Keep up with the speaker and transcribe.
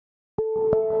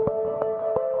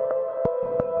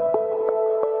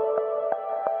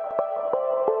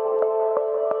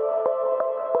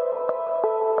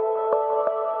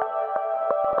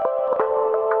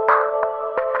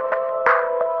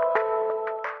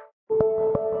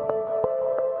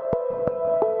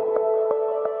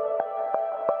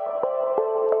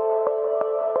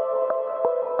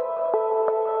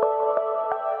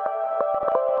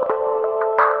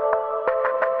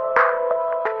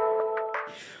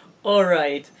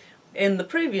Alright, in the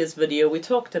previous video we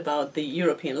talked about the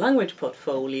European language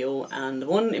portfolio, and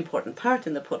one important part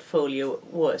in the portfolio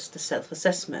was the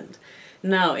self-assessment.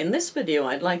 Now in this video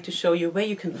I'd like to show you where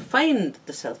you can find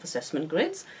the self-assessment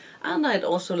grids, and I'd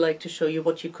also like to show you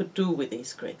what you could do with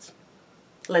these grids.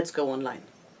 Let's go online.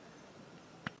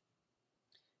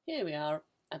 Here we are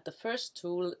at the first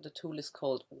tool. The tool is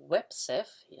called WebCef.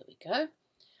 Here we go.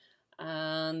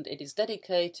 And it is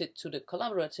dedicated to the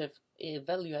collaborative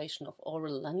evaluation of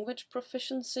oral language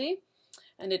proficiency,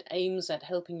 and it aims at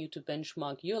helping you to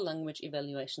benchmark your language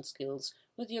evaluation skills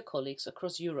with your colleagues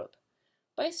across Europe.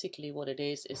 Basically what it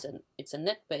is it's a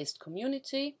net-based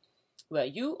community where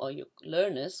you or your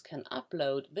learners can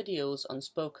upload videos on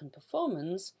spoken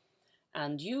performance,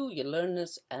 and you, your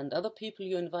learners, and other people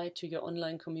you invite to your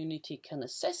online community can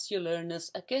assess your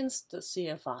learners against the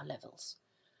CFR levels.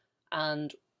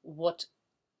 And what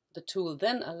the tool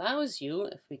then allows you,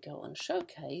 if we go on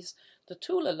Showcase, the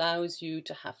tool allows you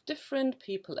to have different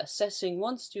people assessing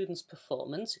one student's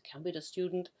performance. It can be the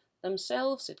student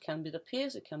themselves, it can be the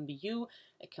peers, it can be you,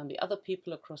 it can be other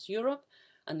people across Europe,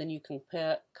 and then you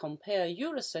compare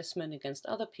your assessment against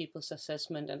other people's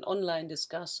assessment and online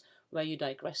discuss where you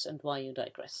digress and why you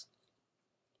digress.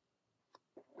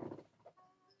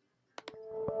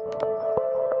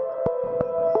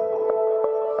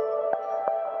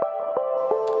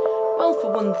 Well,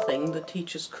 for one thing, the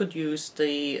teachers could use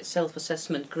the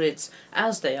self-assessment grids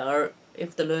as they are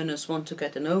if the learners want to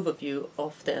get an overview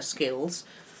of their skills.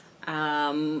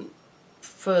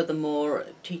 Furthermore,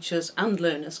 teachers and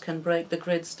learners can break the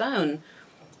grids down.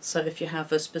 So if you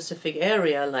have a specific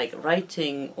area like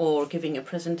writing or giving a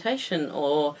presentation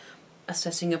or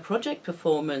assessing a project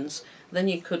performance, then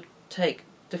you could take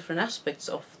different aspects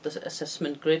of the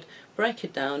assessment grid, break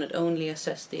it down and only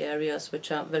assess the areas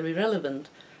which are very relevant.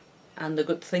 And the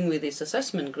good thing with these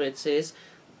assessment grids is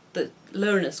that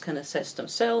learners can assess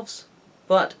themselves,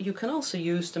 but you can also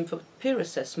use them for peer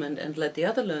assessment and let the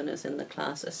other learners in the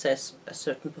class assess a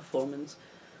certain performance.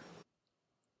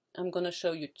 I'm going to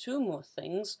show you two more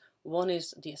things. One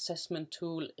is the assessment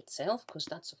tool itself, because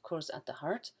that's of course at the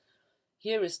heart.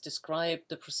 Here is described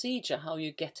the procedure, how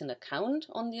you get an account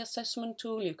on the assessment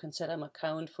tool. You can set an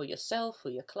account for yourself, for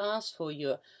your class, for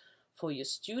your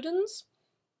students.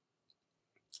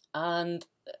 And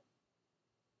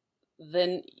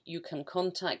then you can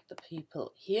contact the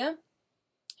people here,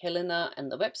 Helena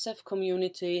and the WebCef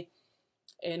community,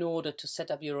 in order to set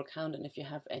up your account and if you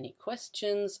have any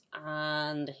questions.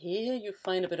 And here you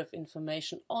find a bit of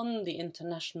information on the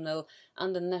international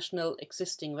and the national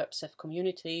existing WebCef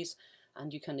communities,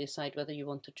 and you can decide whether you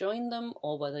want to join them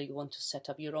or whether you want to set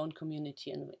up your own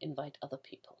community and invite other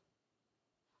people.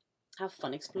 Have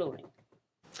fun exploring.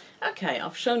 Okay,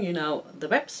 I've shown you now the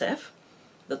WebCef,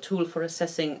 the tool for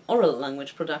assessing oral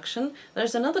language production.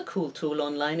 There's another cool tool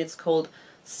online. It's called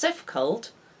CefCult,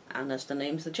 and as the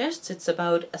name suggests, it's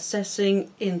about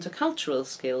assessing intercultural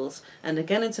skills. And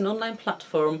again, it's an online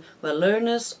platform where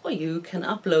learners or you can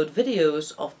upload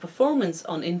videos of performance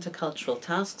on intercultural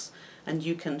tasks, and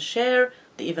you can share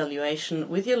the evaluation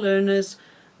with your learners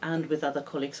and with other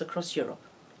colleagues across Europe.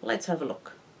 Let's have a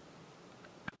look.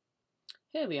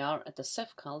 Here we are at the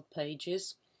CefCult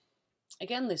pages.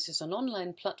 Again, this is an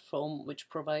online platform which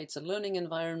provides a learning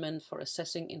environment for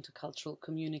assessing intercultural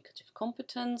communicative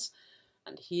competence.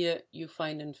 And here you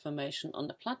find information on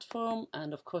the platform,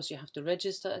 and of course you have to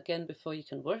register again before you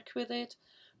can work with it.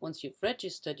 Once you've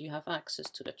registered, you have access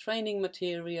to the training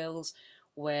materials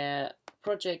where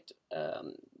project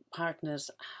partners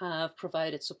have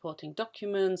provided supporting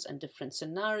documents and different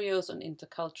scenarios on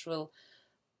intercultural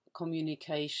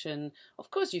communication.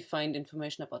 Of course you find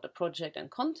information about the project and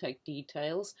contact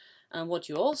details, and what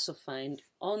you also find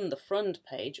on the front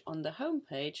page, on the home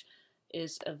page,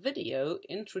 is a video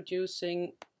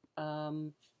introducing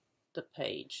the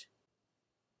page.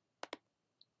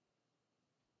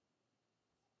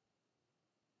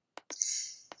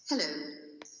 Hello.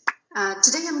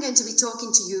 Today I'm going to be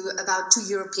talking to you about two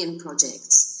European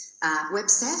projects,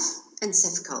 WebCef and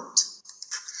CefCult.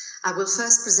 I will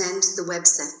first present the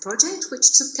WebCef project,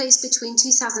 which took place between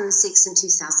 2006 and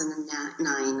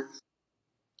 2009.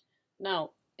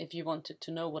 Now, if you wanted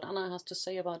to know what Anna has to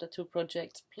say about the two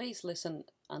projects, please listen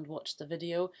and watch the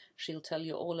video. She'll tell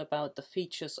you all about the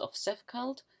features of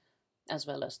CefCult, as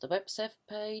well as the WebCef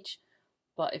page.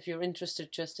 But if you're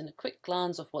interested just in a quick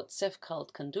glance of what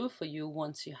CefCult can do for you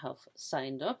once you have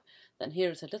signed up, then here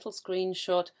is a little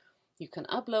screenshot. You can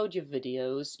upload your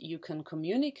videos, you can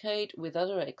communicate with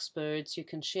other experts, you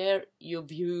can share your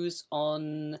views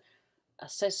on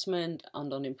assessment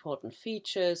and on important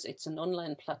features. It's an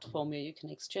online platform where you can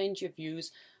exchange your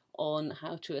views on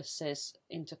how to assess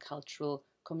intercultural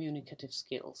communicative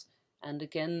skills. And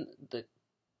again, the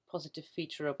positive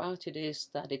feature about it is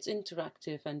that it's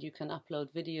interactive and you can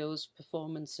upload videos,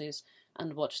 performances,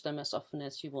 and watch them as often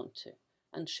as you want to,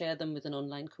 and share them with an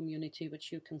online community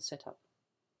which you can set up.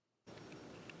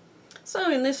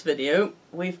 So in this video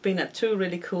we've been at two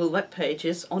really cool web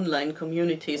pages, online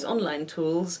communities, online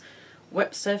tools,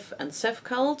 WebCef and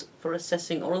CefCult, for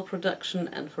assessing oral production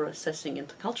and for assessing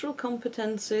intercultural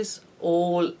competencies,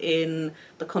 all in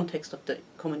the context of the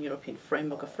Common European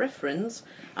Framework of Reference.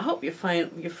 I hope you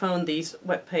found these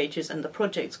web pages and the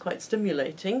projects quite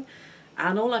stimulating,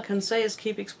 and all I can say is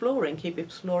keep exploring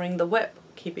the web,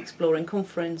 keep exploring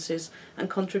conferences and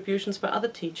contributions by other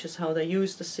teachers, how they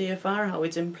use the CFR, how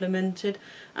it's implemented,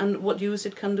 and what use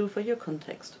it can do for your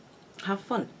context. Have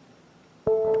fun!